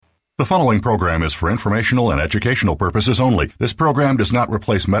The following program is for informational and educational purposes only. This program does not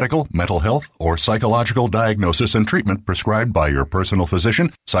replace medical, mental health, or psychological diagnosis and treatment prescribed by your personal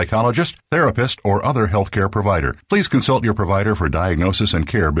physician, psychologist, therapist, or other healthcare provider. Please consult your provider for diagnosis and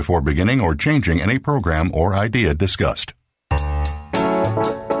care before beginning or changing any program or idea discussed.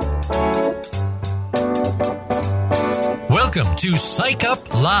 Welcome to Psych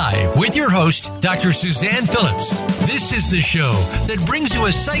Up Live with your host, Dr. Suzanne Phillips. This is the show that brings you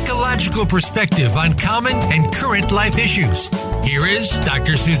a psychological perspective on common and current life issues. Here is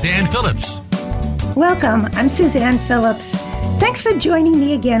Dr. Suzanne Phillips. Welcome. I'm Suzanne Phillips. Thanks for joining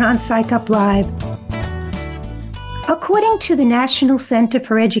me again on Psych Up Live. According to the National Center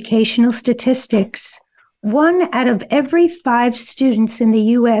for Educational Statistics, 1 out of every 5 students in the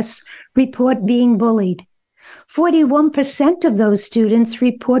U.S. report being bullied. 41% of those students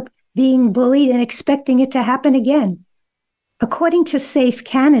report being bullied and expecting it to happen again. According to Safe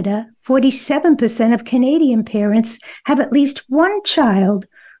Canada, 47% of Canadian parents have at least one child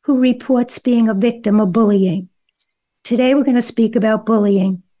who reports being a victim of bullying. Today, we're going to speak about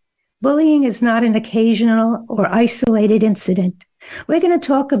bullying. Bullying is not an occasional or isolated incident. We're going to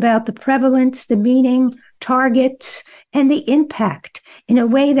talk about the prevalence, the meaning, targets, and the impact in a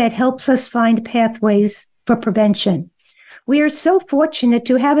way that helps us find pathways for prevention. We are so fortunate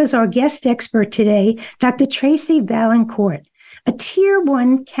to have as our guest expert today, Dr. Tracy Vaillancourt, a Tier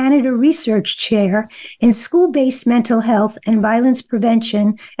 1 Canada Research Chair in School-Based Mental Health and Violence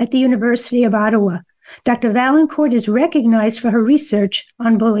Prevention at the University of Ottawa. Dr. Vaillancourt is recognized for her research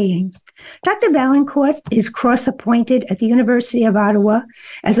on bullying. Dr. Vaillancourt is cross-appointed at the University of Ottawa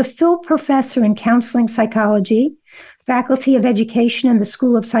as a Phil Professor in Counseling Psychology, Faculty of Education in the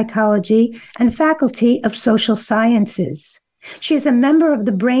School of Psychology, and Faculty of Social Sciences. She is a member of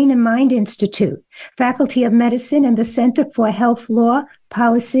the Brain and Mind Institute, Faculty of Medicine, and the Center for Health Law,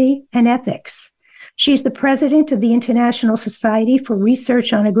 Policy, and Ethics. She is the president of the International Society for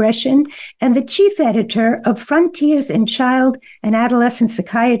Research on Aggression and the chief editor of Frontiers in Child and Adolescent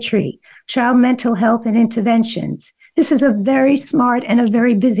Psychiatry, Child Mental Health and Interventions. This is a very smart and a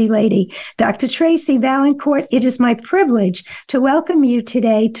very busy lady. Dr. Tracy Vaillancourt, it is my privilege to welcome you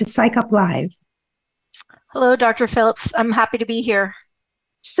today to Psych Up Live. Hello, Dr. Phillips. I'm happy to be here.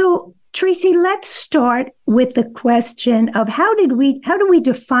 So, Tracy, let's start with the question of how do we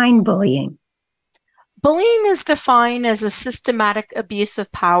define bullying? Bullying is defined as a systematic abuse of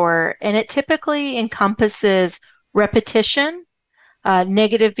power, and it typically encompasses repetition,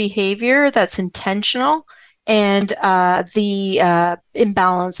 negative behavior that's intentional, and the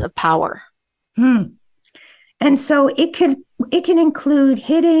imbalance of power. And so it can include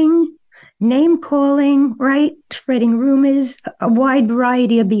hitting, name calling, right? Spreading rumors, a wide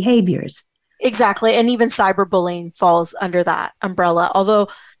variety of behaviors. Exactly. And even cyberbullying falls under that umbrella, although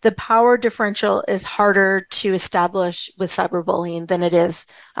the power differential is harder to establish with cyberbullying than it is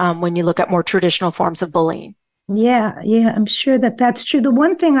when you look at more traditional forms of bullying. Yeah, I'm sure that's true. The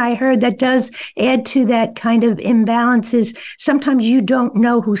one thing I heard that does add to that kind of imbalance is sometimes you don't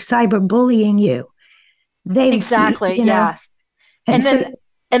know who's cyberbullying you. Exactly, yes.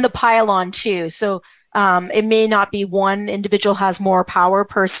 And the pile on too. So it may not be one individual has more power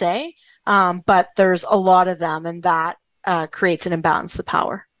per se, but there's a lot of them, and that creates an imbalance of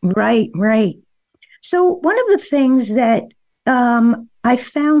power. Right. So one of the things that I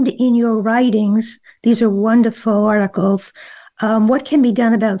found in your writings, these are wonderful articles, what can be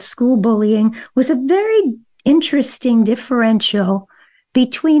done about school bullying, was a very interesting differential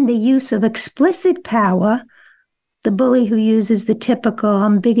between the use of explicit power, the bully who uses the typical,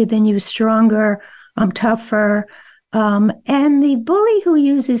 I'm bigger than you, stronger, I'm tougher, and the bully who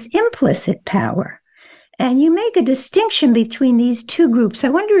uses implicit power. And you make a distinction between these two groups. I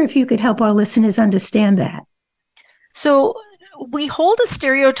wonder if you could help our listeners understand that. So we hold a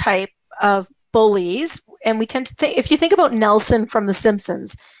stereotype of bullies, and we tend to think, if you think about Nelson from The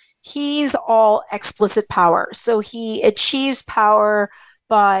Simpsons, he's all explicit power. So he achieves power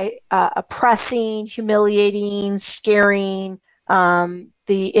by oppressing, humiliating, scaring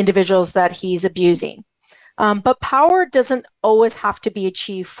the individuals that he's abusing. But power doesn't always have to be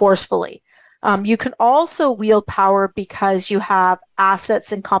achieved forcefully. You can also wield power because you have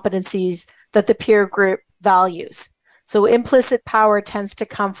assets and competencies that the peer group values. So implicit power tends to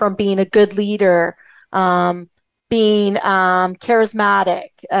come from being a good leader, being charismatic,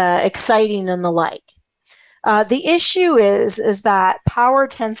 exciting, and the like. The issue is that power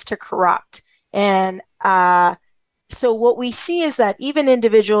tends to corrupt. And so what we see is that even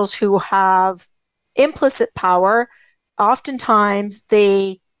individuals who have implicit power, oftentimes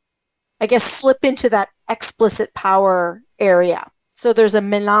they, slip into that explicit power area. So there's a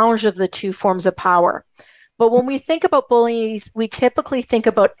melange of the two forms of power. But when we think about bullies, we typically think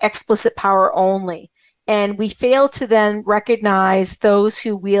about explicit power only. And we fail to then recognize those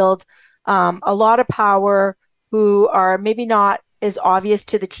who wield a lot of power, who are maybe not as obvious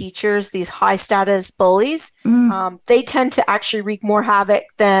to the teachers, these high status bullies. They tend to actually wreak more havoc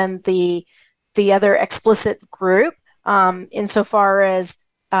than the other explicit group, insofar as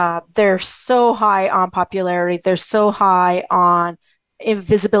they're so high on popularity, they're so high on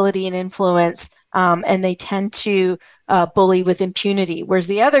visibility and influence, and they tend to bully with impunity. Whereas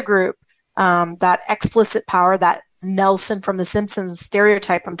the other group, that explicit power, that Nelson from The Simpsons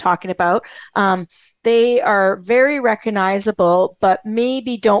stereotype I'm talking about, they are very recognizable, but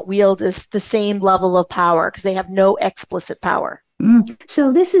maybe don't wield the same level of power because they have no explicit power.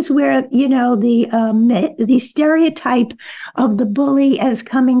 So this is where, the stereotype of the bully as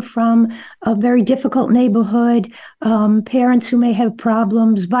coming from a very difficult neighborhood, parents who may have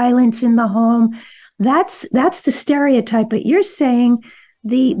problems, violence in the home. That's the stereotype. But you're saying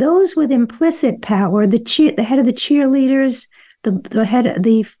those with implicit power, the head of the cheerleaders, the head of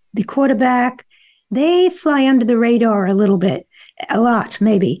the quarterback, they fly under the radar a lot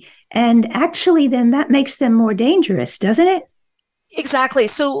maybe. And actually then that makes them more dangerous, doesn't it? Exactly.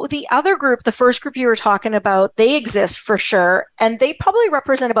 So the other group, the first group you were talking about, they exist for sure. And they probably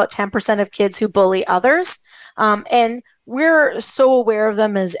represent about 10% of kids who bully others. And we're so aware of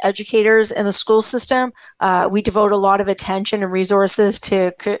them as educators in the school system. We devote a lot of attention and resources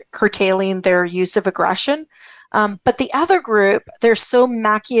to curtailing their use of aggression. But the other group, they're so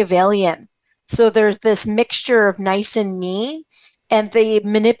Machiavellian. So there's this mixture of nice and mean, and they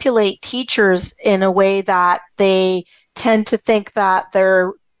manipulate teachers in a way that they tend to think that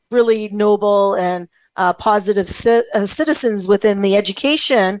they're really noble and positive citizens within the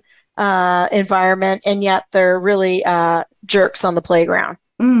education environment, and yet they're really jerks on the playground.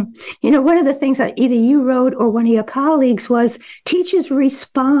 One of the things that either you wrote or one of your colleagues was teachers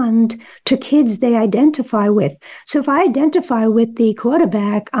respond to kids they identify with. So if I identify with the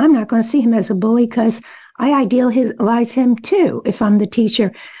quarterback, I'm not going to see him as a bully because I idealize him too if I'm the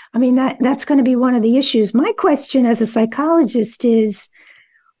teacher. I mean, that's going to be one of the issues. My question as a psychologist is,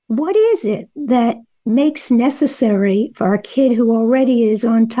 what is it that makes necessary for a kid who already is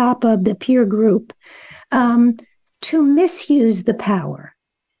on top of the peer group to misuse the power?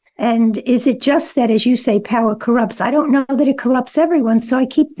 And is it just that, as you say, power corrupts? I don't know that it corrupts everyone. So I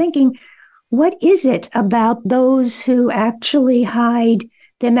keep thinking, what is it about those who actually hide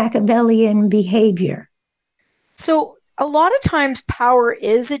their Machiavellian behavior? So a lot of times power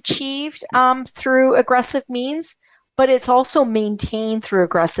is achieved through aggressive means, but it's also maintained through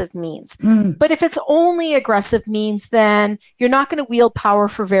aggressive means. But if it's only aggressive means, then you're not going to wield power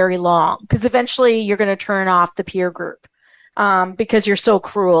for very long, because eventually you're going to turn off the peer group because you're so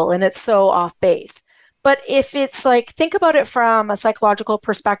cruel and it's so off base. But if it's like, think about it from a psychological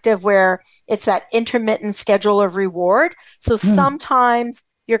perspective where it's that intermittent schedule of reward. So sometimes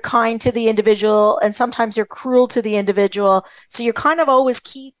you're kind to the individual and sometimes you're cruel to the individual. So you're kind of always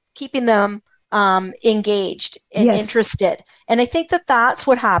keeping them engaged and interested. And I think that that's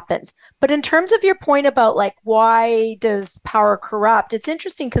what happens. But in terms of your point about like, why does power corrupt? It's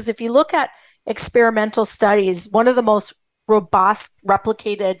interesting because if you look at experimental studies, one of the most robust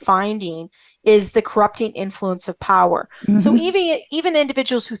replicated finding is the corrupting influence of power. So even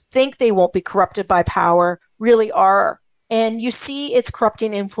individuals who think they won't be corrupted by power really are. And you see its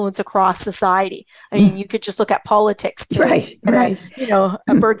corrupting influence across society. I mean, you could just look at politics to get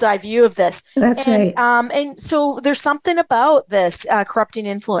a bird's eye view of this. That's right. And so there's something about this corrupting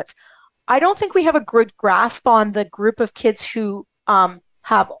influence. I don't think we have a good grasp on the group of kids who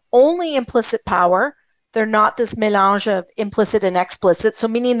have only implicit power. They're not this melange of implicit and explicit. So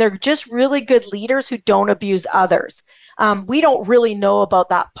meaning they're just really good leaders who don't abuse others. We don't really know about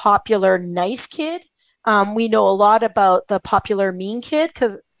that popular nice kid. We know a lot about the popular mean kid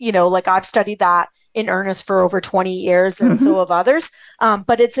because, like I've studied that in earnest for over 20 years and so have others.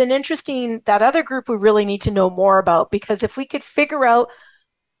 But it's that other group we really need to know more about, because if we could figure out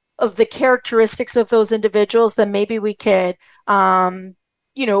of the characteristics of those individuals, then maybe we could,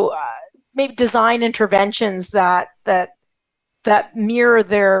 maybe design interventions that mirror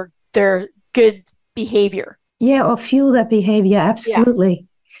their good behavior. Yeah, or fuel that behavior. Absolutely. Yeah.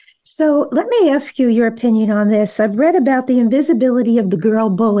 So let me ask you your opinion on this. I've read about the invisibility of the girl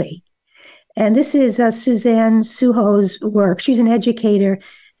bully. And this is Suzanne Suho's work. She's an educator.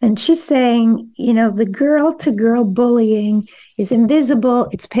 And she's saying, the girl-to-girl bullying is invisible.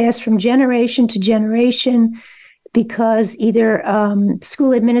 It's passed from generation to generation. because either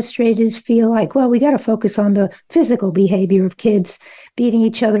school administrators feel like, well, we got to focus on the physical behavior of kids beating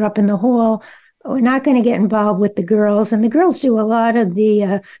each other up in the hall. We're not going to get involved with the girls. And the girls do a lot of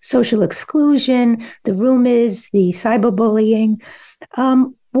the social exclusion, the rumors, the cyberbullying.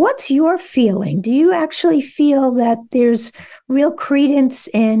 What's your feeling? Do you actually feel that there's real credence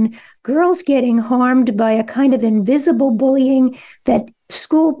in girls getting harmed by a kind of invisible bullying that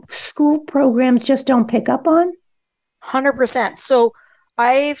school programs just don't pick up on? 100%. So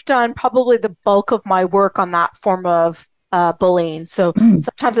I've done probably the bulk of my work on that form of bullying. So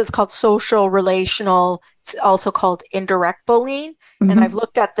sometimes it's called social, relational. It's also called indirect bullying. And I've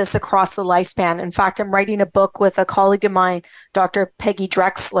looked at this across the lifespan. In fact, I'm writing a book with a colleague of mine, Dr. Peggy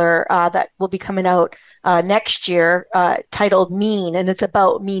Drexler, that will be coming out next year, titled Mean, and it's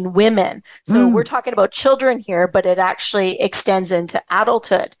about mean women. So we're talking about children here, but it actually extends into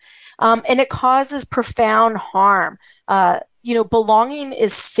adulthood. And it causes profound harm. Belonging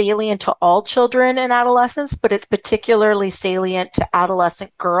is salient to all children and adolescents, but it's particularly salient to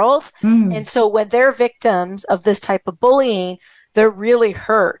adolescent girls. And so when they're victims of this type of bullying, they're really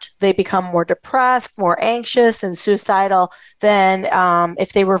hurt. They become more depressed, more anxious, and suicidal than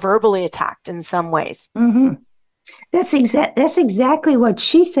if they were verbally attacked in some ways. That's exactly what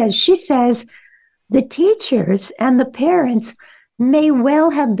she says. She says the teachers and the parents may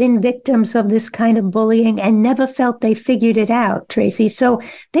well have been victims of this kind of bullying and never felt they figured it out, Tracy. So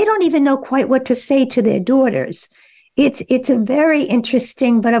they don't even know quite what to say to their daughters. It's a very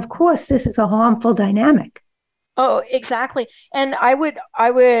interesting, but of course, this is a harmful dynamic. Oh, exactly. And I would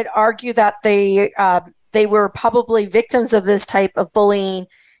argue that they were probably victims of this type of bullying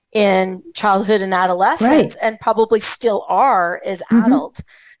in childhood and adolescence, and probably still are as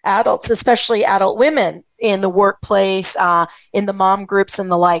adults, especially adult women in the workplace, in the mom groups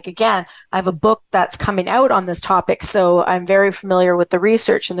and the like. Again, I have a book that's coming out on this topic, so I'm very familiar with the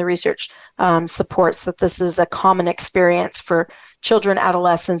research, and the research supports that this is a common experience for children,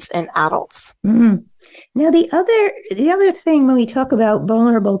 adolescents, and adults. Now, the other thing when we talk about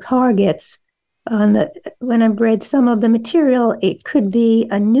vulnerable targets, when I've read some of the material, it could be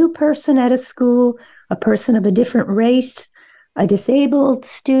a new person at a school, a person of a different race, a disabled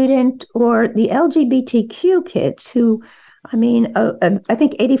student, or the LGBTQ kids who, I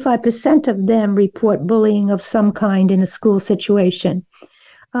think 85% of them report bullying of some kind in a school situation.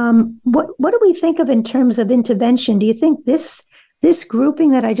 What do we think of in terms of intervention? Do you think this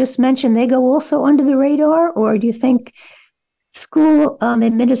grouping that I just mentioned, they go also under the radar, or do you think school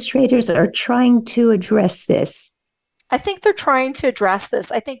administrators are trying to address this? I think they're trying to address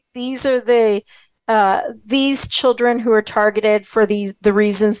this. I think these are these children who are targeted for the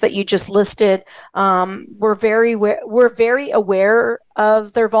reasons that you just listed. We're very aware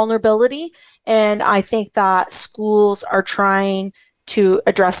of their vulnerability, and I think that schools are trying to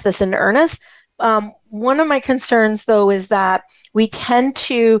address this in earnest. One of my concerns, though, is that we tend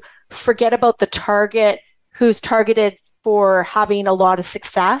to forget about the target who's targeted for having a lot of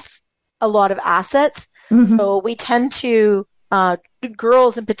success, a lot of assets. So we tend to,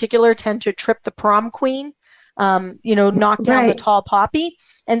 girls in particular, tend to trip the prom queen, knock down the tall poppy.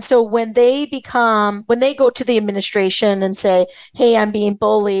 And so when they go to the administration and say, hey, I'm being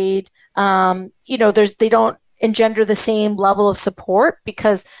bullied, they don't engender the same level of support,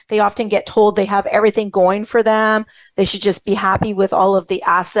 because they often get told they have everything going for them. They should just be happy with all of the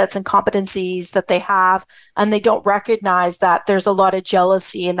assets and competencies that they have. And they don't recognize that there's a lot of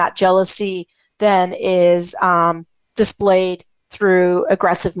jealousy, and that jealousy then is displayed through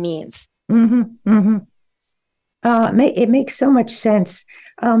aggressive means. It makes so much sense.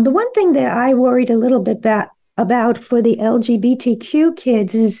 The one thing that I worried a little bit about for the LGBTQ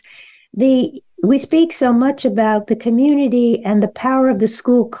kids is we speak so much about the community and the power of the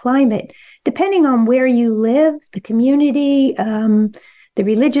school climate. Depending on where you live, the community, the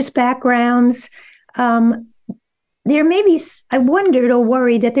religious backgrounds, there may be, I wondered or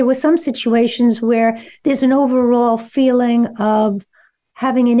worried that there were some situations where there's an overall feeling of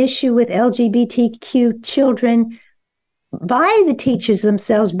having an issue with LGBTQ children by the teachers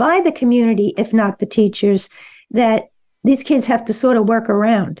themselves, by the community, if not the teachers, that these kids have to sort of work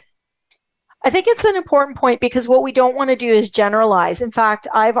around. I think it's an important point, because what we don't want to do is generalize. In fact,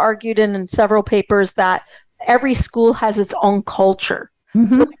 I've argued in several papers that every school has its own culture.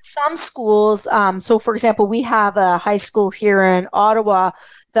 So in some schools, so for example, we have a high school here in Ottawa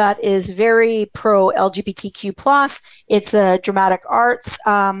that is very pro LGBTQ plus. It's a dramatic arts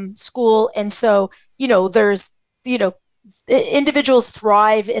school. And so, there's, individuals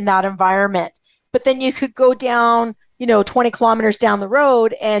thrive in that environment. But then you could go down, 20 kilometers down the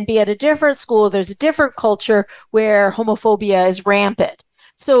road and be at a different school. There's a different culture where homophobia is rampant.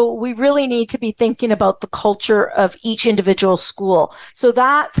 So we really need to be thinking about the culture of each individual school. So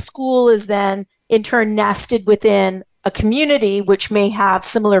that school is then in turn nested within a community which may have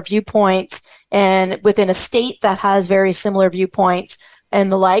similar viewpoints, and within a state that has very similar viewpoints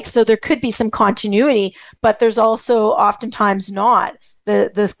and the like. So there could be some continuity, but there's also oftentimes not.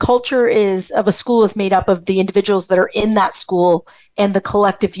 The culture of a school is made up of the individuals that are in that school and the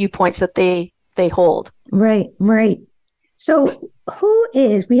collective viewpoints that they hold. Right. So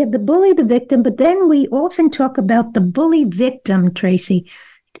we have the bully, the victim, but then we often talk about the bully victim, Tracy.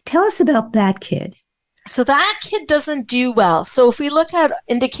 Tell us about that kid. So that kid doesn't do well. So if we look at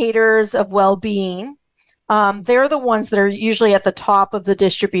indicators of well-being, they're the ones that are usually at the top of the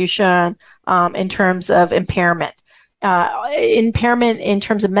distribution in terms of impairment. Impairment in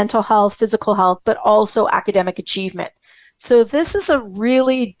terms of mental health, physical health, but also academic achievement. So this is a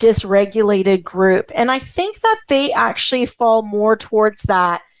really dysregulated group. And I think that they actually fall more towards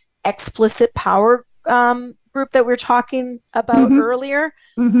that explicit power group that we were talking about earlier.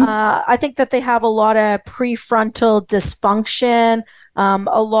 I think that they have a lot of prefrontal dysfunction.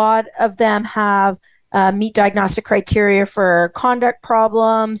 A lot of them have meet diagnostic criteria for conduct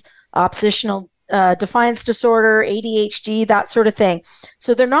problems, oppositional defiance disorder, ADHD, that sort of thing.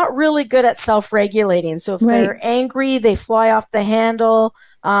 So they're not really good at self-regulating. So if they're angry, they fly off the handle,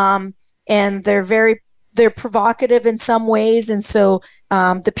 and they're provocative in some ways. And so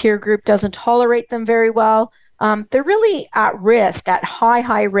the peer group doesn't tolerate them very well. They're really at risk, at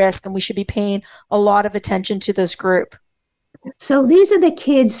high risk, and we should be paying a lot of attention to this group. So these are the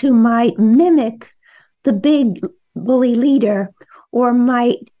kids who might mimic the big bully leader, or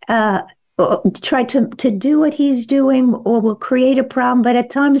might try to do what he's doing, or will create a problem, but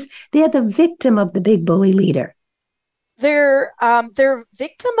at times they're the victim of the big bully leader. They're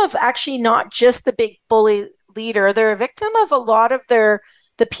victim of actually not just the big bully leader. They're a victim of a lot of the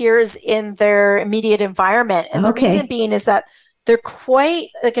peers in their immediate environment. And the reason being is that they're quite,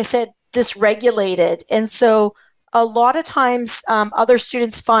 like I said, dysregulated. And so a lot of times other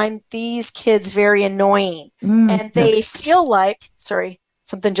students find these kids very annoying, and they feel like,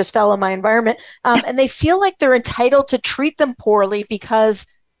 something just fell in my environment. And they feel like they're entitled to treat them poorly because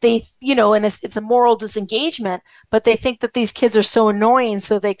they, and it's a moral disengagement, but they think that these kids are so annoying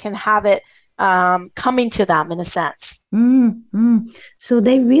so they can have it coming to them in a sense. So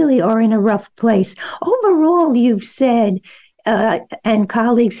they really are in a rough place. Overall, you've said, and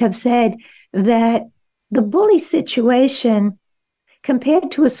colleagues have said, that the bully situation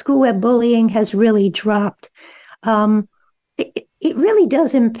compared to a school where bullying has really dropped, it really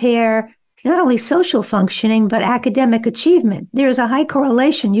does impair not only social functioning, but academic achievement. There's a high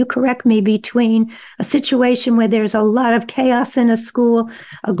correlation, you correct me, between a situation where there's a lot of chaos in a school,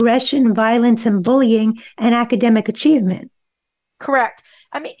 aggression, violence, and bullying, and academic achievement. Correct.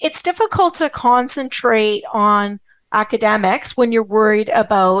 I mean, it's difficult to concentrate on academics when you're worried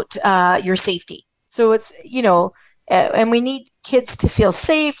about your safety. So it's, and we need kids to feel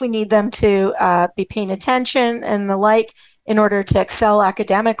safe. We need them to be paying attention and the like, in order to excel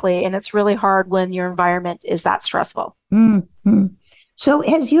academically. And it's really hard when your environment is that stressful. So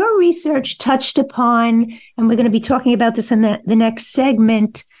has your research touched upon, and we're going to be talking about this in the next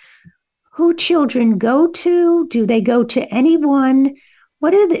segment, who children go to? Do they go to anyone?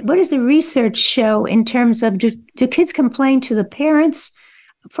 What does the research show in terms of, do kids complain to the parents?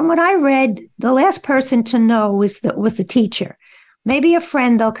 From what I read, the last person to know was the teacher. Maybe a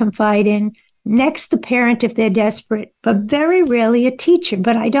friend they'll confide in, next the parent if they're desperate, but very rarely a teacher.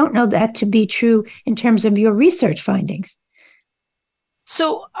 But I don't know that to be true in terms of your research findings.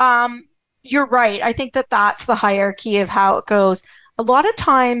 So you're right. I think that that's the hierarchy of how it goes. A lot of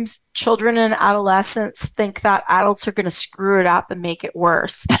times children and adolescents think that adults are going to screw it up and make it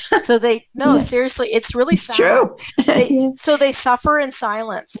worse. So seriously, it's really sad. True. So they suffer in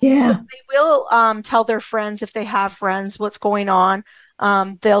silence. Yeah. So they will tell their friends, if they have friends, what's going on.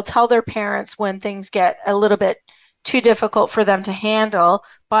 They'll tell their parents when things get a little bit too difficult for them to handle.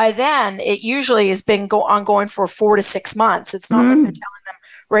 By then, it usually has been ongoing for 4 to 6 months. It's not like they're telling them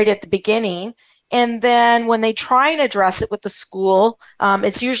right at the beginning. And then when they try and address it with the school,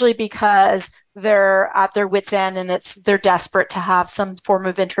 it's usually because they're at their wits' end and they're desperate to have some form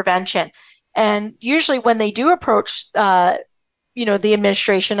of intervention. And usually when they do approach, the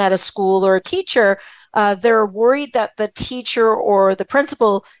administration at a school or a teacher, they're worried that the teacher or the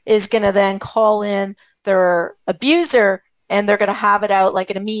principal is going to then call in their abuser and they're going to have it out like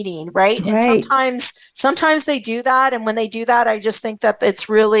in a meeting, right? And sometimes they do that. And when they do that, I just think that it's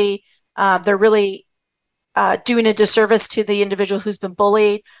really, they're really doing a disservice to the individual who's been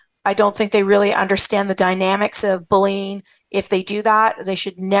bullied. I don't think they really understand the dynamics of bullying. If they do that, they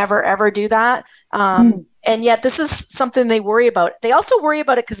should never, ever do that. And yet this is something they worry about. They also worry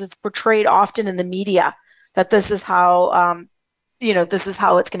about it because it's portrayed often in the media that this is how, this is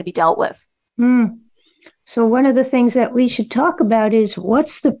how it's going to be dealt with. So one of the things that we should talk about is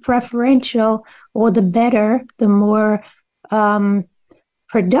what's the preferential or the better, the more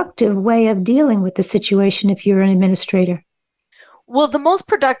productive way of dealing with the situation if you're an administrator? Well, the most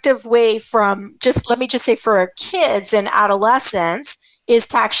productive way let me just say for kids and adolescents is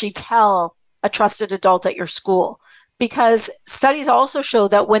to actually tell a trusted adult at your school. Because studies also show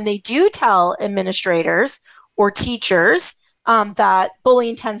that when they do tell administrators or teachers, that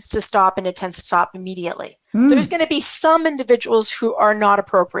bullying tends to stop, and it tends to stop immediately. There's going to be some individuals who are not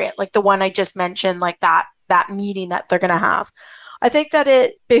appropriate, like the one I just mentioned, like that meeting that they're going to have. I think that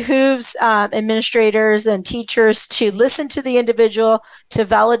it behooves administrators and teachers to listen to the individual, to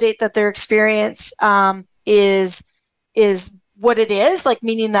validate that their experience is what it is, like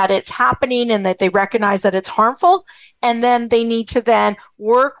meaning that it's happening and that they recognize that it's harmful. And then they need to then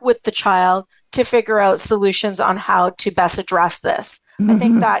work with the child to figure out solutions on how to best address this. I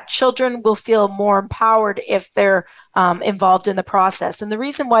think that children will feel more empowered if they're involved in the process. And the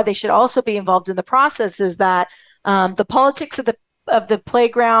reason why they should also be involved in the process is that the politics of the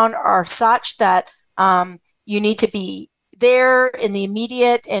playground are such that you need to be there in the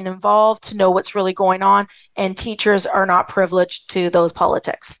immediate and involved to know what's really going on. And teachers are not privileged to those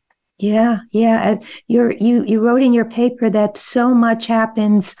politics. Yeah. You wrote in your paper that so much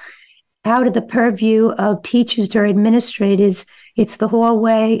happens out of the purview of teachers or administrators. It's the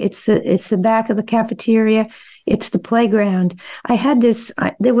hallway, it's the back of the cafeteria, it's the playground. I had this.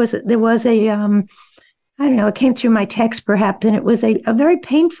 There was a I don't know. It came through my text perhaps, and it was a very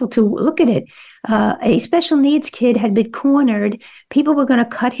painful to look at it. A special needs kid had been cornered. People were going to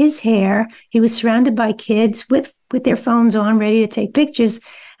cut his hair. He was surrounded by kids with their phones on, ready to take pictures.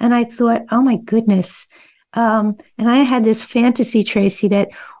 And I thought, oh my goodness. And I had this fantasy, Tracy, that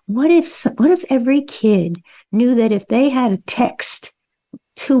what if every kid knew that if they had a text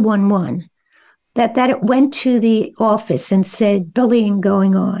 211, that it went to the office and said bullying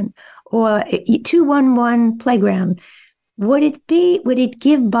going on, or 211 playground, would it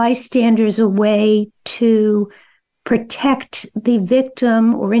give bystanders a way to protect the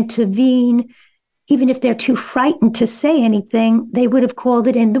victim or intervene? Even if they're too frightened to say anything, they would have called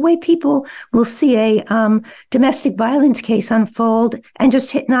it in. The way people will see a domestic violence case unfold and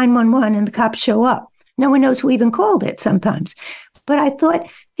just hit 911 and the cops show up. No one knows who even called it sometimes. But I thought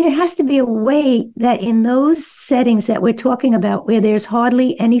there has to be a way that in those settings that we're talking about, where there's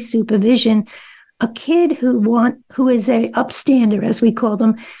hardly any supervision, a kid who is a upstander, as we call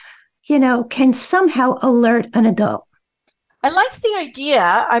them, can somehow alert an adult. I like the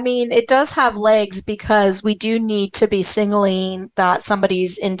idea. I mean, it does have legs because we do need to be signaling that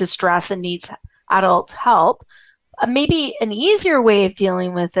somebody's in distress and needs adult help. Maybe an easier way of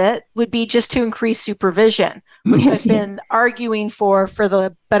dealing with it would be just to increase supervision, which I've been arguing for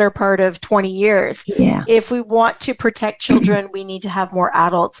the better part of 20 years. Yeah. If we want to protect children, we need to have more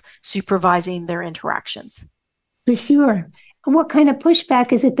adults supervising their interactions. For sure. What kind of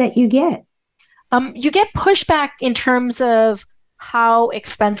pushback is it that you get? You get pushback in terms of how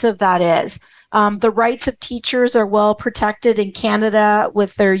expensive that is. The rights of teachers are well protected in Canada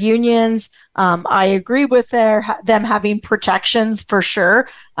with their unions. I agree with them having protections for sure.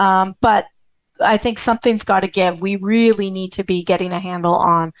 But I think something's got to give. We really need to be getting a handle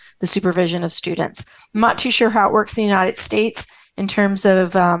on the supervision of students. I'm not too sure how it works in the United States in terms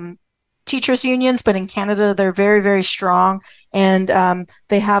of teachers unions, but in Canada, they're very, very strong. And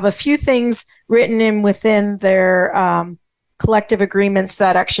they have a few things written in within their collective agreements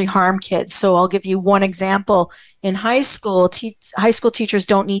that actually harm kids. So I'll give you one example. In high school, high school teachers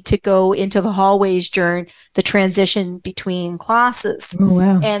don't need to go into the hallways during the transition between classes. Oh,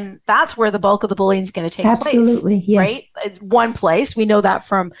 wow. And that's where the bulk of the bullying is going to take Absolutely, place. yes. Right? It's one place. We know that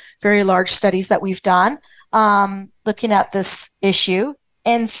from very large studies that we've done looking at this issue.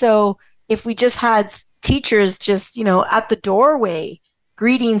 And so if we just had teachers just, at the doorway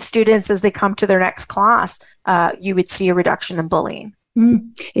greeting students as they come to their next class, you would see a reduction in bullying.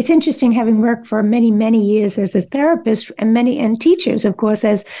 It's interesting, having worked for many, many years as a therapist and teachers, of course,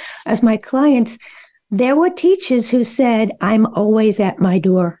 as my clients. There were teachers who said, I'm always at my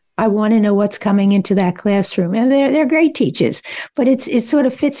door. I want to know what's coming into that classroom. And they're great teachers, but it sort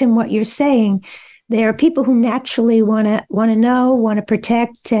of fits in what you're saying. There are people who naturally want to know, want to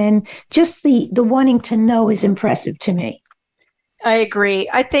protect, and just the wanting to know is impressive to me. I agree.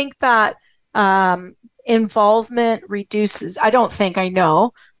 I think that involvement reduces, I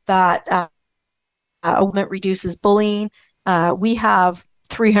know that involvement reduces bullying. We have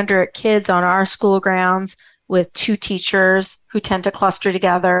 300 kids on our school grounds with 2 teachers who tend to cluster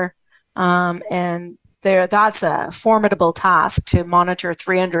together. And that's a formidable task to monitor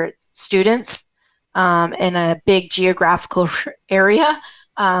 300 students in a big geographical area.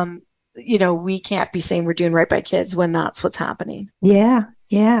 We can't be saying we're doing right by kids when that's what's happening. Yeah.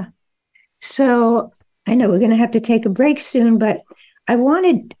 So I know we're going to have to take a break soon, but I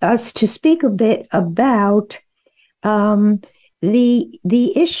wanted us to speak a bit about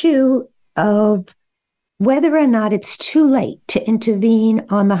the issue of whether or not it's too late to intervene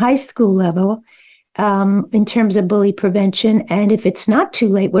on the high school level in terms of bully prevention. And if it's not too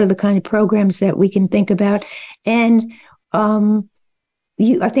late, what are the kind of programs that we can think about? And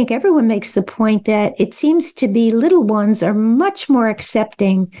I think everyone makes the point that it seems to be little ones are much more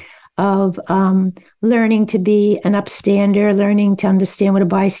accepting of learning to be an upstander, learning to understand what a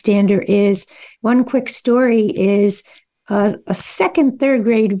bystander is. One quick story is a second, third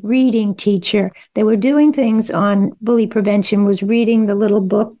grade reading teacher. They were doing things on bully prevention, was reading the little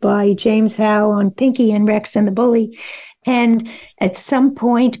book by James Howe on Pinky and Rex and the Bully. And at some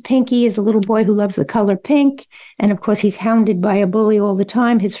point, Pinky is a little boy who loves the color pink. And of course, he's hounded by a bully all the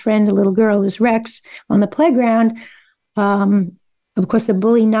time. His friend, a little girl, is Rex on the playground. Of course, the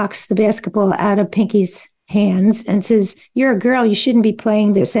bully knocks the basketball out of Pinky's hands and says, "You're a girl, you shouldn't be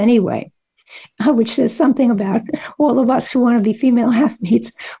playing this anyway," which says something about all of us who want to be female athletes.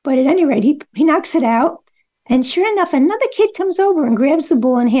 But at any rate, he knocks it out. And sure enough, another kid comes over and grabs the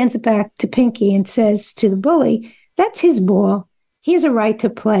ball and hands it back to Pinky and says to the bully, "That's his ball. He has a right to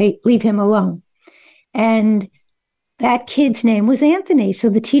play. Leave him alone." And that kid's name was Anthony. So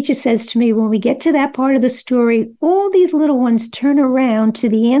the teacher says to me, when we get to that part of the story, all these little ones turn around to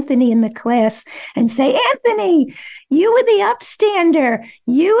the Anthony in the class and say, "Anthony, you were the upstander.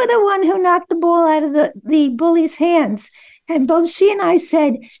 You were the one who knocked the ball out of the bully's hands." And both she and I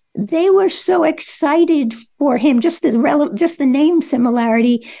said they were so excited for him. Just the name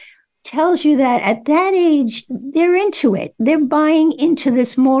similarity tells you that at that age, they're into it. They're buying into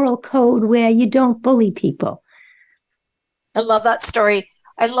this moral code where you don't bully people. I love that story.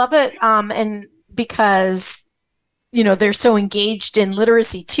 I love it. And because, they're so engaged in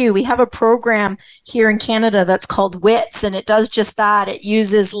literacy too. We have a program here in Canada that's called WITS, and it does just that. It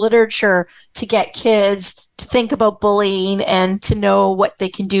uses literature to get kids to think about bullying and to know what they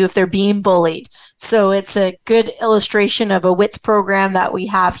can do if they're being bullied. So it's a good illustration of a WITS program that we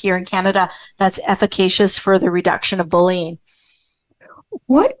have here in Canada that's efficacious for the reduction of bullying.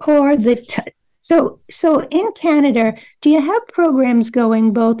 What are So in Canada, do you have programs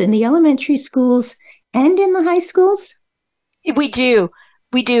going both in the elementary schools and in the high schools? We do.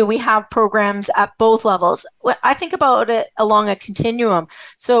 We have programs at both levels. I think about it along a continuum.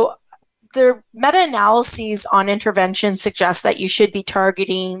 So the meta-analyses on intervention suggest that you should be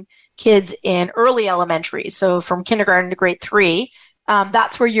targeting kids in early elementary. So from kindergarten to grade 3,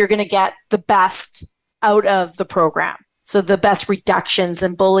 that's where you're going to get the best out of the program. So the best reductions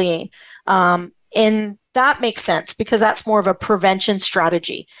in bullying. And that makes sense because that's more of a prevention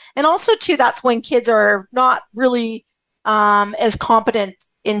strategy. And also, too, that's when kids are not really as competent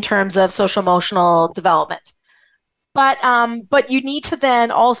in terms of social emotional development. But you need to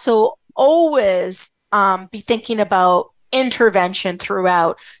then also always be thinking about intervention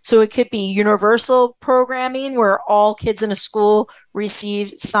throughout. So it could be universal programming where all kids in a school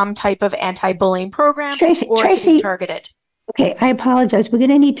receive some type of anti-bullying program, or it could be targeted. Okay, I apologize. We're going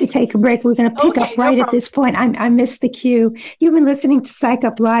to need to take a break. We're going to pick up right at this point. I missed the cue. You've been listening to Psych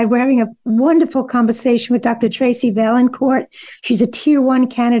Up Live. We're having a wonderful conversation with Dr. Tracy Vaillancourt. She's a Tier 1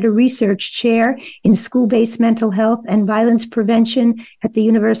 Canada Research Chair in School-Based Mental Health and Violence Prevention at the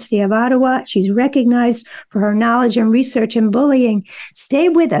University of Ottawa. She's recognized for her knowledge and research in bullying. Stay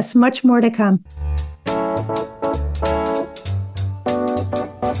with us. Much more to come.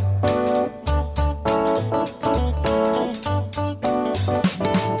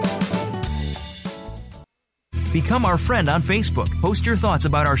 Become our friend on Facebook. Post your thoughts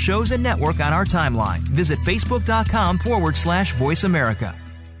about our shows and network on our timeline. Visit facebook.com/Voice America.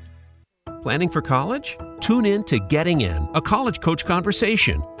 Planning for college? Tune in to Getting In, a college coach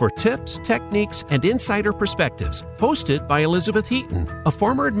conversation for tips, techniques, and insider perspectives, hosted by Elizabeth Heaton, a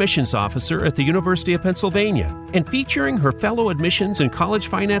former admissions officer at the University of Pennsylvania, and featuring her fellow admissions and college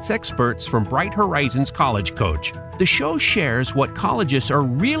finance experts from Bright Horizons College Coach. The show shares what colleges are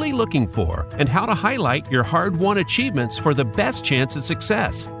really looking for and how to highlight your hard-won achievements for the best chance at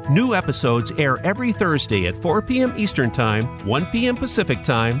success. New episodes air every Thursday at 4 p.m. Eastern Time, 1 p.m. Pacific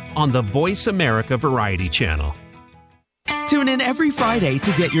Time on the Voice America Variety Channel. Tune in every Friday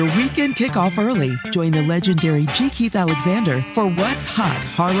to get your weekend kickoff early. Join the legendary G. Keith Alexander for What's Hot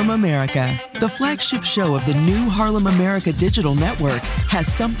Harlem America. The flagship show of the new Harlem America Digital Network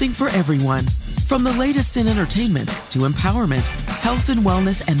has something for everyone. From the latest in entertainment to empowerment, health and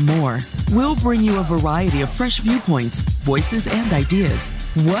wellness, and more, we'll bring you a variety of fresh viewpoints, voices, and ideas.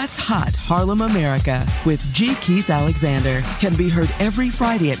 What's Hot Harlem America with G. Keith Alexander can be heard every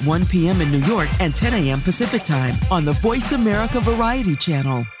Friday at 1 p.m. in New York and 10 a.m. Pacific Time on the Voice America Variety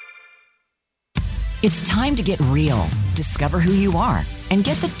Channel. It's time to get real, discover who you are, and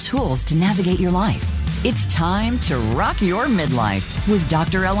get the tools to navigate your life. It's time to rock your midlife with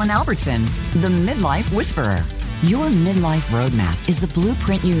Dr. Ellen Albertson, the Midlife Whisperer. Your midlife roadmap is the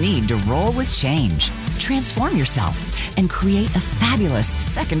blueprint you need to roll with change, transform yourself, and create a fabulous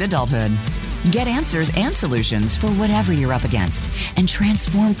second adulthood. Get answers and solutions for whatever you're up against and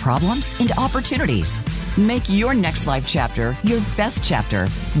transform problems into opportunities. Make your next life chapter your best chapter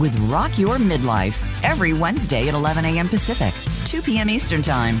with Rock Your Midlife every Wednesday at 11 a.m. Pacific, 2 p.m. Eastern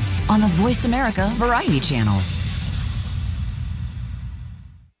Time on the Voice America Variety Channel.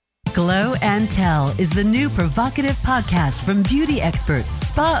 Glow and Tell is the new provocative podcast from beauty expert,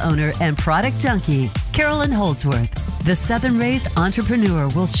 spa owner, and product junkie, Carolyn Holdsworth. The Southern-raised entrepreneur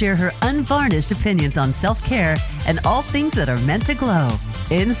will share her unvarnished opinions on self-care and all things that are meant to glow,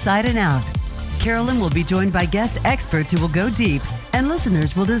 inside and out. Carolyn will be joined by guest experts who will go deep, and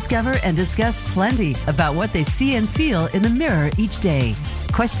listeners will discover and discuss plenty about what they see and feel in the mirror each day.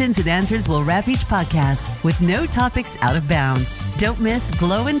 Questions and answers will wrap each podcast with no topics out of bounds. Don't miss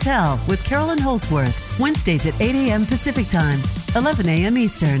Glow and Tell with Carolyn Holdsworth, Wednesdays at 8 a.m. Pacific Time, 11 a.m.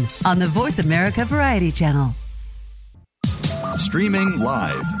 Eastern on the Voice America Variety Channel. Streaming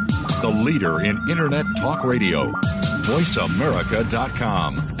live, the leader in Internet talk radio,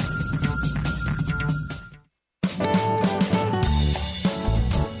 voiceamerica.com.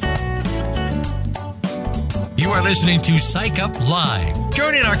 You are listening to Psych Up Live.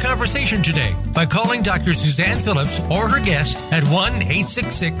 Join in our conversation today by calling Dr. Suzanne Phillips or her guest at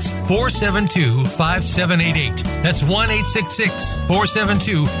 1-866-472-5788. That's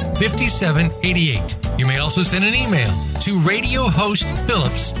 1-866-472-5788. You may also send an email to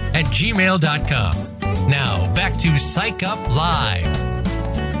radiohostphillips@gmail.com. Now, back to Psych Up Live.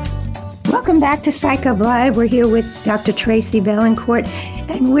 Welcome back to Psych Up Live. We're here with Dr. Tracy Vaillancourt,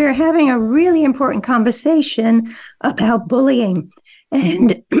 and we're having a really important conversation about bullying.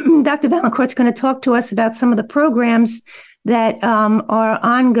 And Dr. Vaillancourt's going to talk to us about some of the programs that are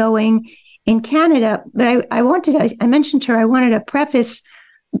ongoing in Canada. But I mentioned to her, I wanted to preface,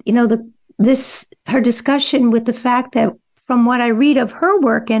 her discussion with the fact that from what I read of her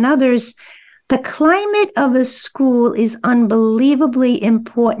work and others, the climate of a school is unbelievably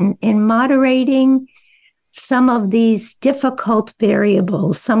important in moderating some of these difficult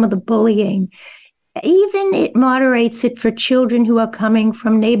variables, some of the bullying. Even it moderates it for children who are coming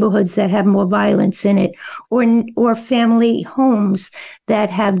from neighborhoods that have more violence in it, or family homes that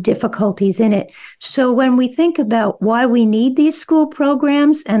have difficulties in it. So when we think about why we need these school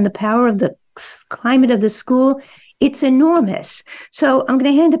programs and the power of the climate of the school, it's enormous. So I'm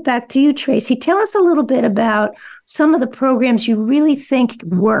going to hand it back to you, Tracy. Tell us a little bit about some of the programs you really think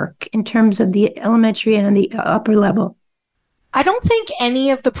work in terms of the elementary and the upper level. I don't think any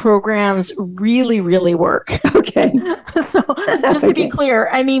of the programs really, really work. Okay. So just to be clear,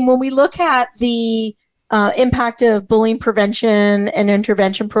 I mean, when we look at the impact of bullying prevention and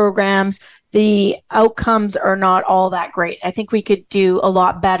intervention programs, the outcomes are not all that great. I think we could do a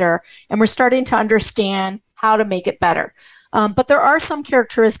lot better, and we're starting to understand how to make it better. But there are some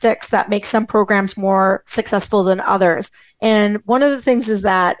characteristics that make some programs more successful than others. And one of the things is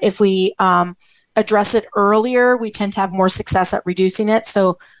that if we address it earlier, we tend to have more success at reducing it.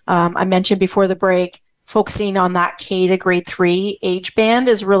 So I mentioned before the break, focusing on that K to grade 3 age band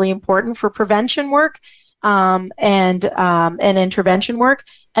is really important for prevention work and intervention work.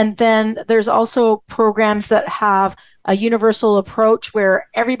 And then there's also programs that have a universal approach where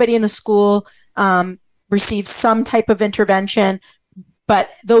everybody in the school receives some type of intervention, but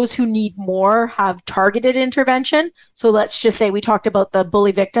those who need more have targeted intervention. So let's just say we talked about the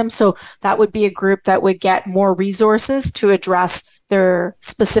bully victims. So that would be a group that would get more resources to address their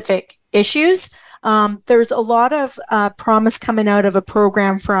specific issues. There's a lot of promise coming out of a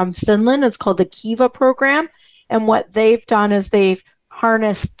program from Finland. It's called the Kiva program. And what they've done is they've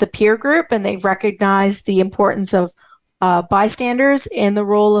harnessed the peer group, and they've recognized the importance of bystanders in the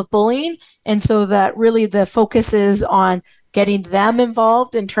role of bullying. And so that really the focus is on getting them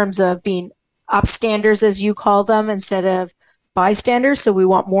involved in terms of being upstanders, as you call them, instead of bystanders. So we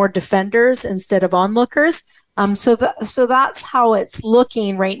want more defenders instead of onlookers. So that's how it's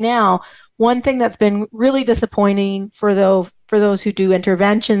looking right now. One thing that's been really disappointing for those who do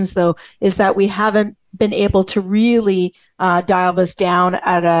interventions, though, is that we haven't been able to really dial this down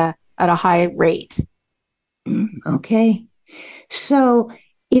at a high rate. Okay. So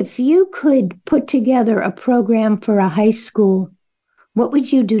if you could put together a program for a high school, what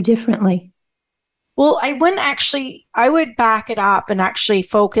would you do differently? Well, I would back it up and actually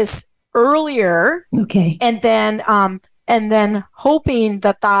focus earlier. Okay. And then hoping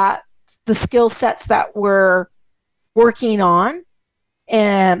that the skill sets that we're working on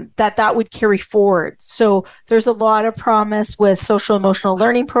and that would carry forward. So there's a lot of promise with social emotional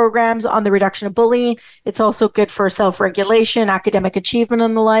learning programs on the reduction of bullying. It's also good for self-regulation, academic achievement,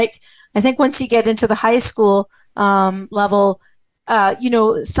 and the like. I think once you get into the high school level,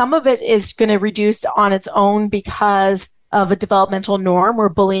 some of it is going to reduce on its own because of a developmental norm where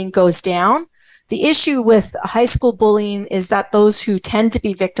bullying goes down. The issue with high school bullying is that those who tend to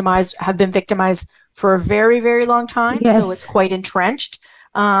be victimized have been victimized for a very, very long time. Yes. So it's quite entrenched,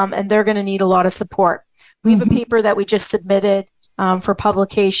 and they're going to need a lot of support. We have a paper that we just submitted for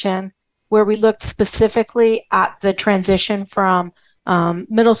publication where we looked specifically at the transition from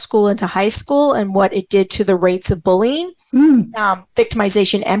middle school into high school and what it did to the rates of bullying,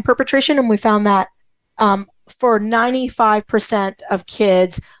 victimization and perpetration. And we found that for 95% of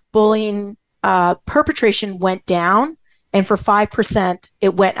kids, bullying perpetration went down, and for 5%,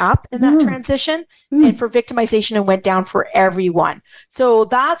 it went up in that transition. And for victimization, it went down for everyone. So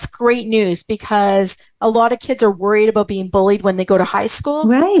that's great news because a lot of kids are worried about being bullied when they go to high school.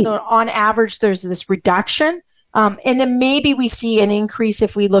 Right. So on average, there's this reduction. And then maybe we see an increase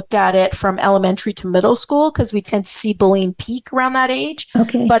if we looked at it from elementary to middle school, because we tend to see bullying peak around that age.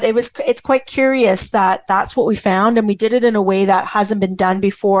 Okay. But it's quite curious that that's what we found. And we did it in a way that hasn't been done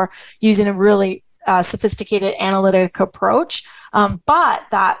before, using a really sophisticated analytic approach. But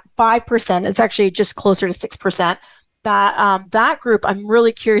that 5%, it's actually just closer to 6%. That group, I'm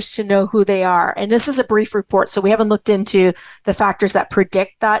really curious to know who they are. And this is a brief report, so we haven't looked into the factors that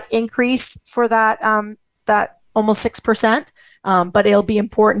predict that increase for that almost 6%. But it'll be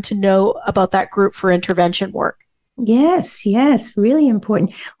important to know about that group for intervention work. Yes, really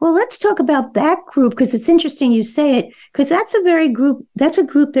important. Well, let's talk about that group, because it's interesting you say it, because that's a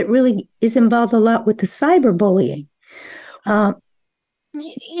group that really is involved a lot with the cyberbullying. I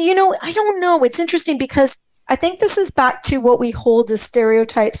don't know. It's interesting because I think this is back to what we hold as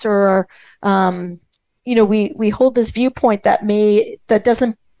stereotypes, or we hold this viewpoint that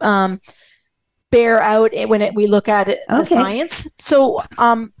doesn't bear out when we look at it, the science. So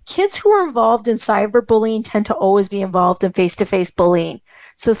kids who are involved in cyberbullying tend to always be involved in face-to-face bullying.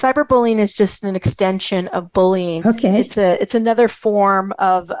 So cyberbullying is just an extension of bullying. Okay. It's another form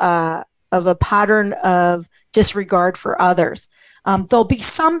of a pattern of disregard for others. There'll be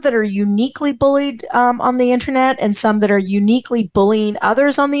some that are uniquely bullied on the internet, and some that are uniquely bullying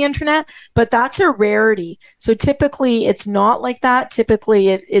others on the internet, but that's a rarity. So typically it's not like that. Typically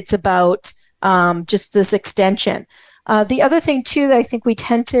it's about just this extension. The other thing too, that I think we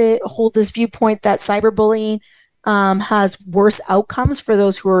tend to hold this viewpoint that cyberbullying has worse outcomes for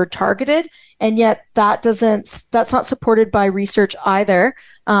those who are targeted, and yet that's not supported by research either,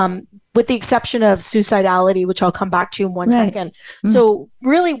 with the exception of suicidality, which I'll come back to in one second. Mm-hmm. So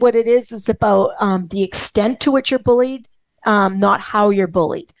really what it is about the extent to which you're bullied, not how you're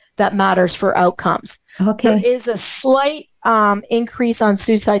bullied, that matters for outcomes. Okay. There is a slight increase on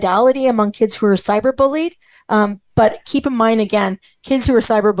suicidality among kids who are cyberbullied. But keep in mind, again, kids who are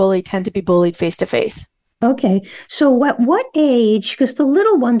cyberbullied tend to be bullied face-to-face. Okay. So what age, because the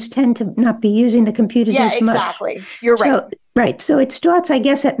little ones tend to not be using the computers as much. Yeah, exactly. You're right. Right. So it starts, I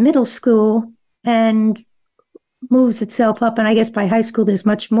guess, at middle school and moves itself up. And I guess by high school, there's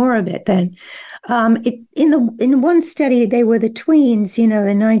much more of it then. In one study, they were the tweens,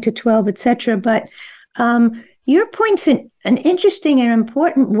 the 9 to 12, et cetera. But your point's an interesting and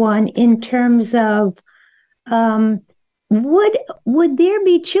important one in terms of would there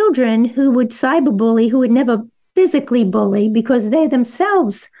be children who would cyberbully who would never physically bully because they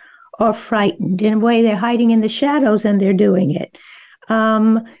themselves are frightened. In a way, they're hiding in the shadows and they're doing it.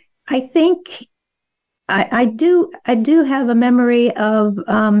 I think I do have a memory of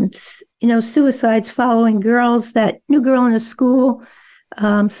suicides following girls. That new girl in a school,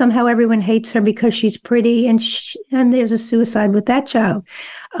 somehow everyone hates her because she's pretty, and there's a suicide with that child.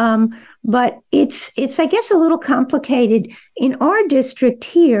 But it's I guess a little complicated. In our district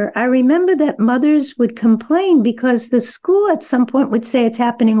here, I remember that mothers would complain because the school at some point would say it's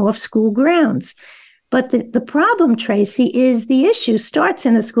happening off school grounds. But the problem, Tracy, is the issue starts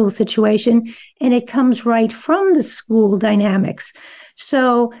in the school situation and it comes right from the school dynamics.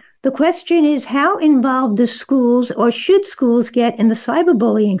 So the question is, how involved do schools, or should schools, get in the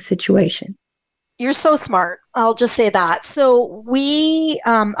cyberbullying situation? You're so smart. I'll just say that. So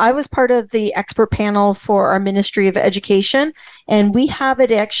I was part of the expert panel for our Ministry of Education, and we have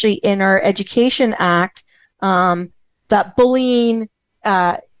it actually in our Education Act that bullying,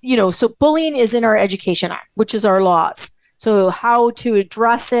 so bullying is in our Education Act, which is our laws. So how to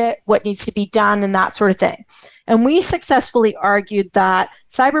address it, what needs to be done, and that sort of thing. And we successfully argued that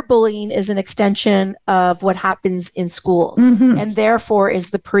cyberbullying is an extension of what happens in schools, and therefore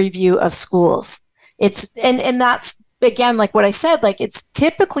is the preview of schools. And that's, again, like what I said, like it's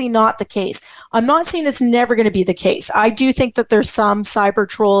typically not the case. I'm not saying it's never going to be the case. I do think that there's some cyber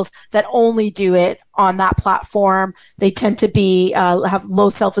trolls that only do it on that platform. They tend to be have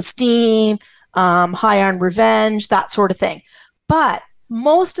low self-esteem, high on revenge, that sort of thing. But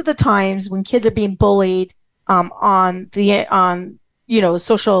most of the times when kids are being bullied on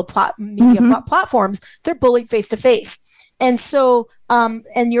social media platforms, they're bullied face to face. And so,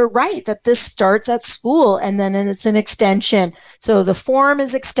 and you're right that this starts at school and then it's an extension. So the form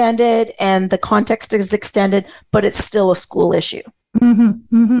is extended and the context is extended, but it's still a school issue.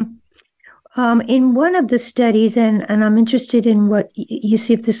 In one of the studies, and I'm interested in what you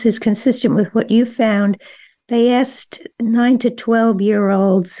see if this is consistent with what you found, they asked 9 to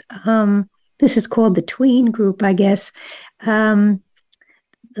 12-year-olds, this is called the tween group, I guess, the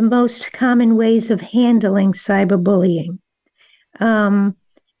most common ways of handling cyberbullying. And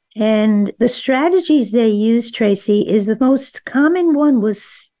the strategies they used, Tracy, is the most common one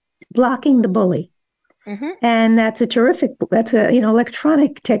was blocking the bully. And that's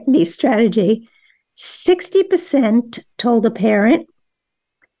electronic technique strategy. 60% told a parent,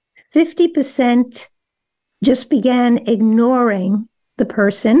 50% just began ignoring the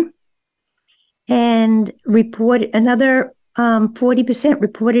person, and another 40%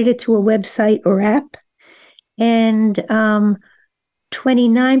 reported it to a website or app, and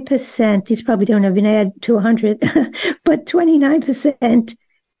 29%, these probably don't even add to 100, but 29%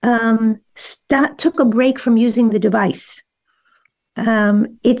 took a break from using the device.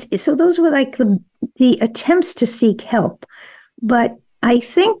 So those were like the attempts to seek help. But I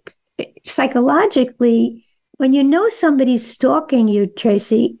think psychologically, when you know somebody's stalking you,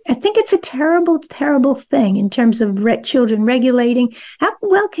 Tracy, I think it's a terrible, terrible thing in terms of children regulating. How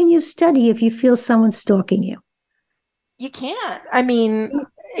well can you study if you feel someone's stalking you? You can't. I mean,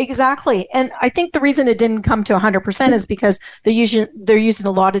 exactly. And I think the reason it didn't come to 100% is because they're using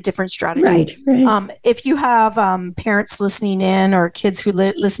a lot of different strategies. Right. If you have parents listening in or kids who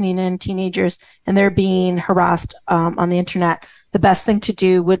listening in, teenagers, and they're being harassed on the internet, the best thing to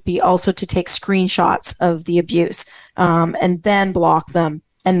do would be also to take screenshots of the abuse and then block them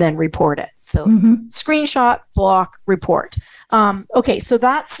and then report it. So screenshot, block, report. Okay, so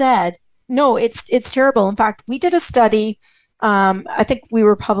that said, no, it's terrible. In fact, we did a study. I think we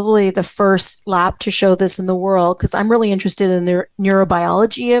were probably the first lab to show this in the world because I'm really interested in the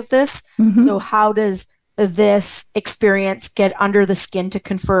neurobiology of this. So how does this experience get under the skin to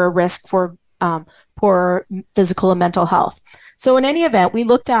confer a risk for poor physical and mental health? So in any event, we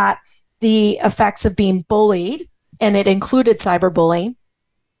looked at the effects of being bullied, and it included cyberbullying,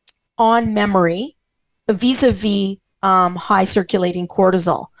 on memory vis-a-vis high circulating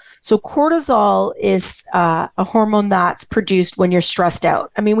cortisol. So cortisol is a hormone that's produced when you're stressed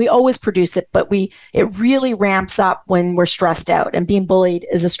out. I mean, we always produce it, but it really ramps up when we're stressed out, and being bullied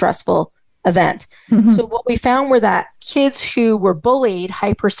is a stressful event. So what we found were that kids who were bullied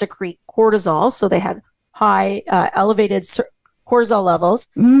hypersecrete cortisol, so they had high elevated cortisol levels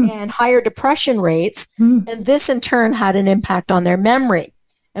and higher depression rates, and this in turn had an impact on their memory.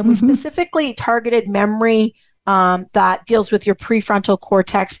 And we specifically targeted memory that deals with your prefrontal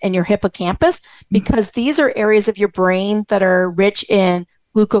cortex and your hippocampus, because these are areas of your brain that are rich in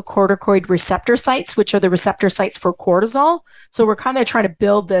glucocorticoid receptor sites, which are the receptor sites for cortisol. So we're kind of trying to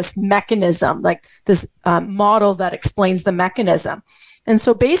build this mechanism, like this model that explains the mechanism. And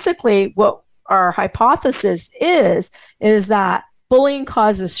so basically what our hypothesis is that bullying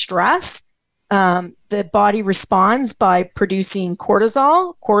causes stress. The body responds by producing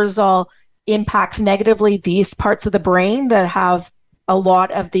cortisol. Cortisol impacts negatively these parts of the brain that have a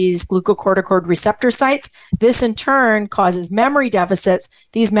lot of these glucocorticoid receptor sites. This in turn causes memory deficits.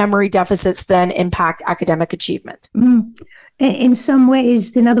 These memory deficits then impact academic achievement. In some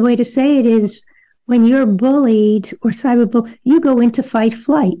ways, another way to say it is when you're bullied or cyberbullied, you go into fight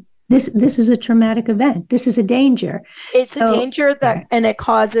flight. This is a traumatic event. This is a danger. It's a danger and it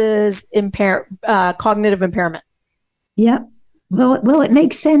causes cognitive impairment. Yep. Well, it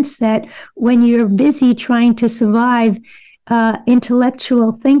makes sense that when you're busy trying to survive,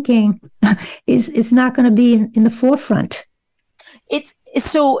 intellectual thinking is not going to be in the forefront. It's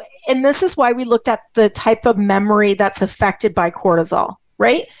so, and this is why we looked at the type of memory that's affected by cortisol,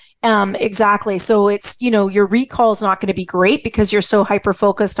 right? Exactly. So it's, your recall is not going to be great because you're so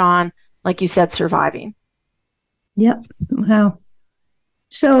hyper-focused on, like you said, surviving. Yep. Wow.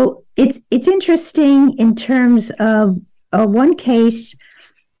 So it's interesting in terms of one case,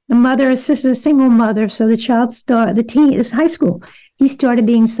 the mother, this is a single mother, so the child it was high school. He started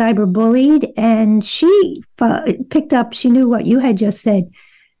being cyberbullied, and she picked up, she knew what you had just said.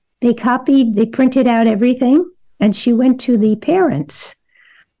 They printed out everything, and she went to the parents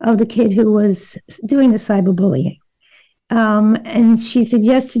of the kid who was doing the cyberbullying. And she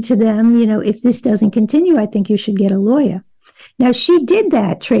suggested to them, if this doesn't continue, I think you should get a lawyer. Now, she did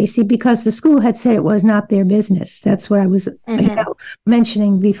that, Tracy, because the school had said it was not their business. That's what I was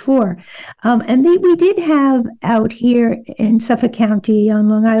mentioning before. And we did have out here in Suffolk County on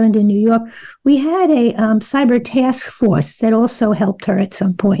Long Island in New York, we had a cyber task force that also helped her at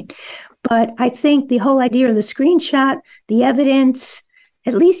some point. But I think the whole idea of the screenshot, the evidence,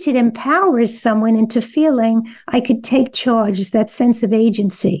 at least it empowers someone into feeling I could take charge, that sense of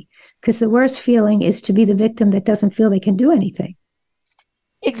agency. Because the worst feeling is to be the victim that doesn't feel they can do anything.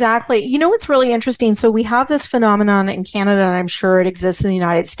 Exactly. What's really interesting? So we have this phenomenon in Canada, and I'm sure it exists in the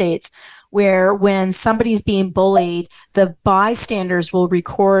United States, where when somebody's being bullied, the bystanders will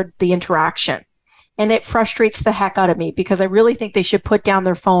record the interaction. And it frustrates the heck out of me because I really think they should put down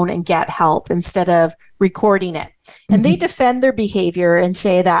their phone and get help instead of recording it. And they defend their behavior and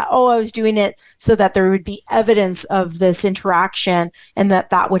say that, I was doing it so that there would be evidence of this interaction and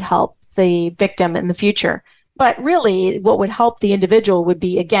that would help the victim in the future. But really, what would help the individual would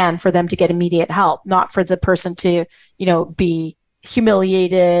be, again, for them to get immediate help, not for the person to, be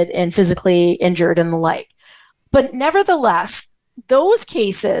humiliated and physically injured and the like. But nevertheless, those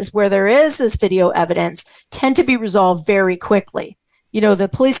cases where there is this video evidence tend to be resolved very quickly. The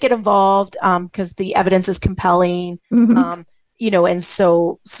police get involved because the evidence is compelling, and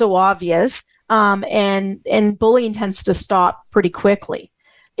so obvious. And bullying tends to stop pretty quickly.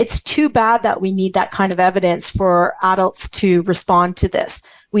 It's too bad that we need that kind of evidence for adults to respond to this.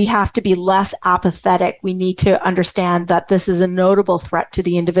 We have to be less apathetic. We need to understand that this is a notable threat to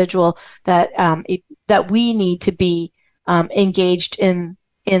the individual, that that we need to be engaged in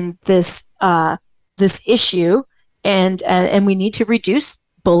this issue. And we need to reduce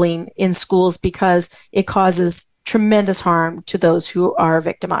bullying in schools because it causes tremendous harm to those who are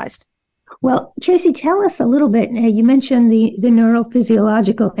victimized. Well, Tracy, tell us a little bit. You mentioned the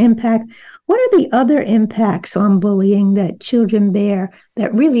neurophysiological impact. What are the other impacts on bullying that children bear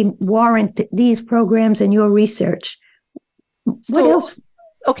that really warrant these programs and your research? What else?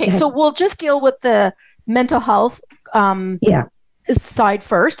 Okay, so we'll just deal with the mental health side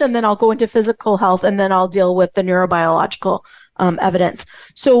first, and then I'll go into physical health, and then I'll deal with the neurobiological evidence.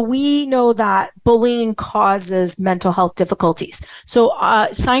 So we know that bullying causes mental health difficulties. So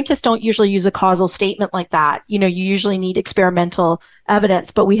scientists don't usually use a causal statement like that. You usually need experimental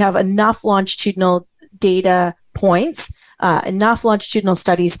evidence, but we have enough longitudinal data points, enough longitudinal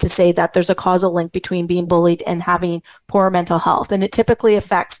studies to say that there's a causal link between being bullied and having poor mental health. And it typically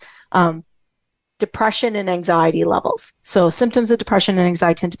affects depression and anxiety levels. So symptoms of depression and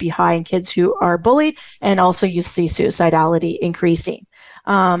anxiety tend to be high in kids who are bullied, and also you see suicidality increasing.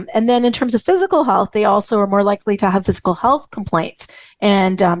 And then in terms of physical health, they also are more likely to have physical health complaints,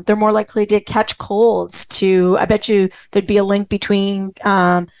 and they're more likely to catch colds. I bet you there'd be a link between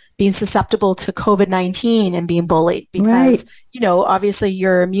being susceptible to COVID-19 and being bullied because, obviously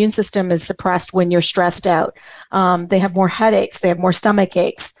your immune system is suppressed when you're stressed out. They have more headaches, they have more stomach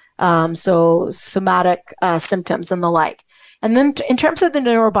aches. So somatic symptoms and the like. And then in terms of the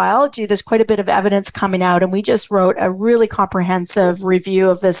neurobiology, there's quite a bit of evidence coming out, and we just wrote a really comprehensive review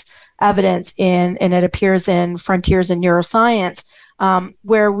of this evidence and it appears in Frontiers in Neuroscience,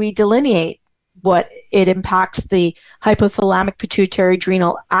 where we delineate it impacts the hypothalamic pituitary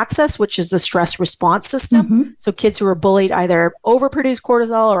adrenal axis, which is the stress response system. Mm-hmm. So kids who are bullied either overproduce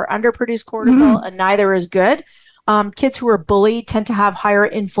cortisol or underproduce cortisol, and neither is good. Kids who are bullied tend to have higher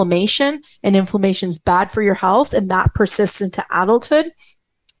inflammation, and inflammation is bad for your health, and that persists into adulthood.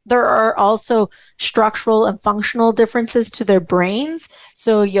 There are also structural and functional differences to their brains.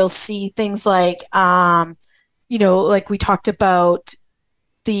 So you'll see things like, like we talked about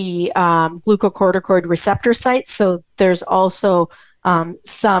the glucocorticoid receptor sites. So there's also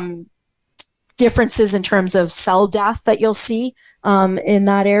some differences in terms of cell death that you'll see in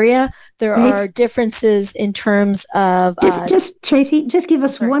that area. There are differences in terms of just Tracy, just give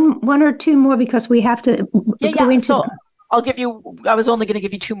us one or two more, because we have to go into. So I was only going to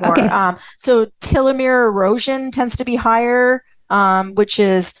give you two more. Okay. So telomere erosion tends to be higher, which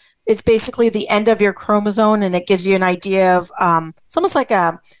is, it's basically the end of your chromosome, and it gives you an idea of it's almost like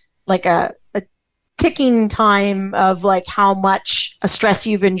a ticking time of like how much stress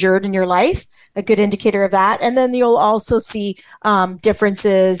you've endured in your life, a good indicator of that. And then you'll also see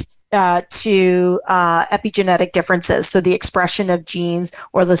differences to epigenetic differences, so the expression of genes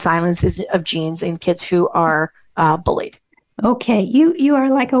or the silences of genes in kids who are bullied. Okay, you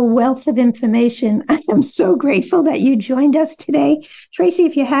are like a wealth of information. I am so grateful that you joined us today. Tracy,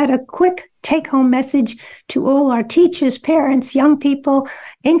 if you had a quick take-home message to all our teachers, parents, young people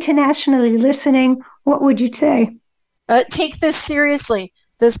internationally listening, what would you say? Take this seriously.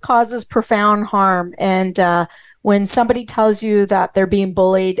 This causes profound harm. And when somebody tells you that they're being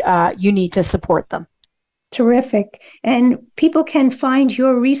bullied, you need to support them. Terrific. And people can find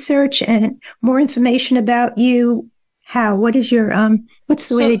your research and more information about you. How? What is your, what's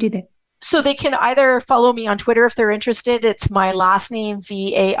the way they do that? So they can either follow me on Twitter if they're interested. It's my last name,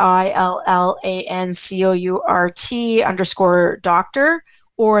 VAILLANCOURT_doctor,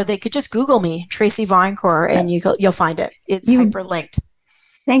 or they could just Google me, Tracy Vaillancourt, and you'll find it. It's hyperlinked.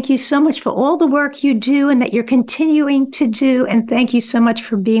 Thank you so much for all the work you do and that you're continuing to do. And thank you so much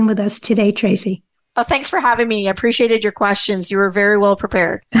for being with us today, Tracy. Oh, thanks for having me. I appreciated your questions. You were very well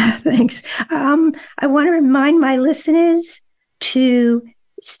prepared. Thanks. I want to remind my listeners to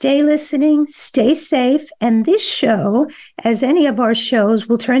stay listening, stay safe. And this show, as any of our shows,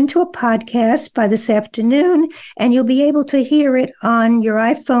 will turn into a podcast by this afternoon, and you'll be able to hear it on your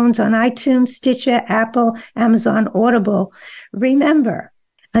iPhones, on iTunes, Stitcher, Apple, Amazon, Audible. Remember,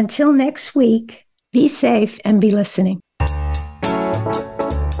 until next week, be safe and be listening.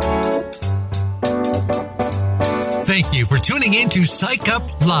 Thank you for tuning in to Psych Up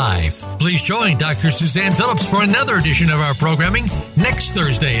Live. Please join Dr. Suzanne Phillips for another edition of our programming next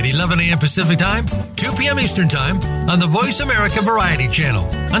Thursday at 11 a.m. Pacific Time, 2 p.m. Eastern Time on the Voice America Variety Channel.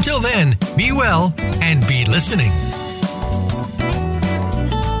 Until then, be well and be listening.